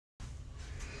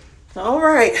All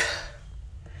right,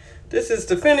 this is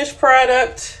the finished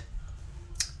product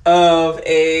of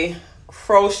a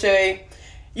crochet.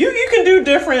 You can do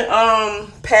different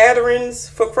patterns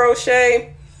for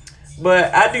crochet,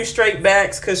 but I do straight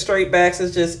backs because straight backs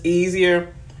is just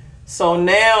easier. So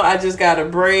now I just gotta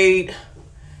braid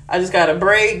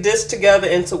this together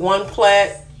into one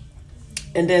plait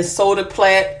and then sew the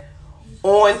plait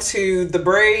onto the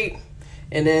braid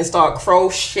and then start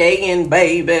crocheting,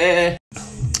 baby.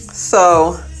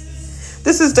 So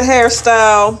this is the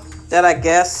hairstyle that I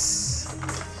guess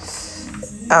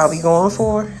I'll be going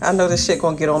for. I know this shit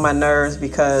gonna get on my nerves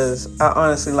because I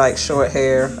honestly like short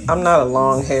hair. I'm not a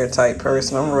long hair type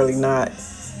person. I'm really not.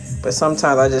 But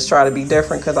sometimes I just try to be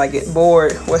different because I get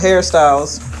bored with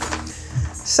hairstyles.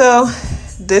 So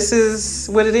this is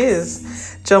what it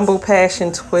is. Jumbo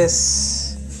Passion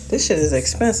Twist. This shit is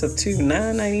expensive too.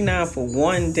 $9.99 for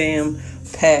one damn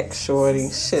pack, shorty.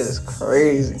 Shit is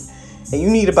crazy. And you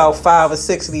need about 5 or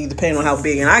 6 of these depending on how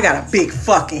big. And I got a big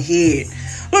fucking head.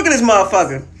 Look at this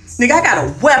motherfucker. Nigga, I got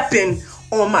a weapon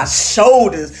on my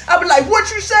shoulders. I be like,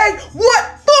 what you say?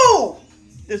 What? Boo!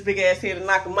 This big ass head to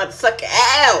knock a motherfucker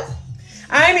out.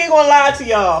 I ain't even gonna lie to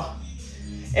y'all.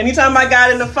 Anytime I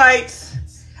got into fights,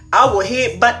 I will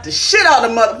headbutt the shit out of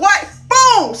the mother. What?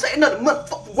 Boom! Say another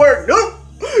motherfucking word. No.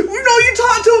 You know you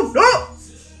talking to? No.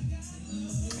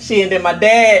 Shit, and then my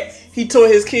dad, he told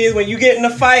his kids when you get in a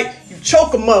fight, you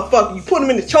choke a motherfucker. You put him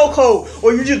in the chokehold,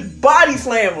 or you just body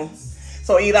slam him.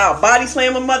 So either I'll body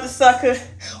slam a mother sucker,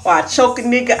 or I choke a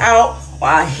nigga out, or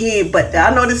I headbutt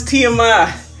that. I know this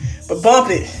TMI, but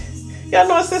bump it. Y'all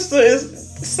know sister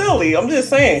is silly. I'm just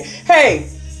saying. Hey,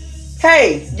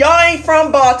 y'all ain't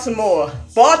from Baltimore.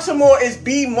 Baltimore is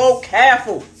Bmore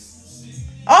careful.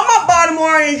 All my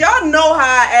Baltimoreans, y'all know how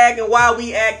I act and why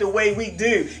we act the way we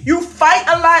do. You fight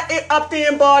a lot up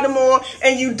there in Baltimore,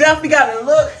 and you definitely got to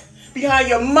look behind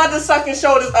your mother-sucking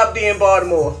shoulders up there in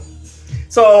Baltimore.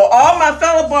 So all my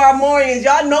fellow Baltimoreans,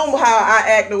 y'all know how I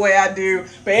act the way I do.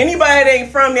 But anybody that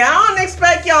ain't from there, I don't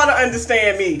expect y'all to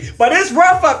understand me. But it's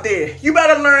rough up there. You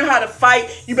better learn how to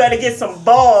fight. You better get some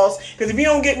balls. Because if you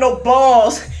don't get no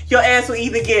balls, your ass will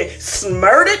either get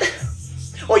smurted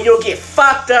or you'll get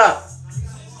fucked up.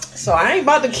 So I ain't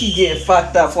about to keep getting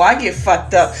fucked up. Before I get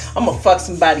fucked up, I'm gonna fuck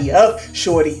somebody up,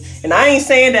 shorty. And I ain't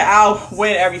saying that I'll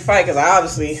win every fight, because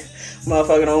obviously,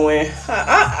 motherfucker don't win.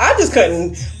 I just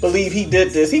couldn't believe he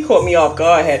did this. He caught me off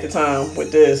guard at the time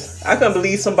with this. I couldn't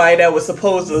believe somebody that was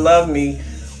supposed to love me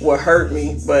would hurt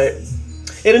me, but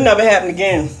it'll never happen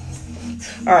again.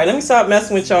 All right, let me stop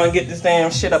messing with y'all and get this damn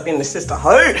shit up in the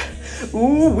sisterhood.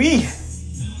 Ooh-wee.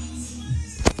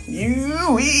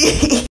 You-wee.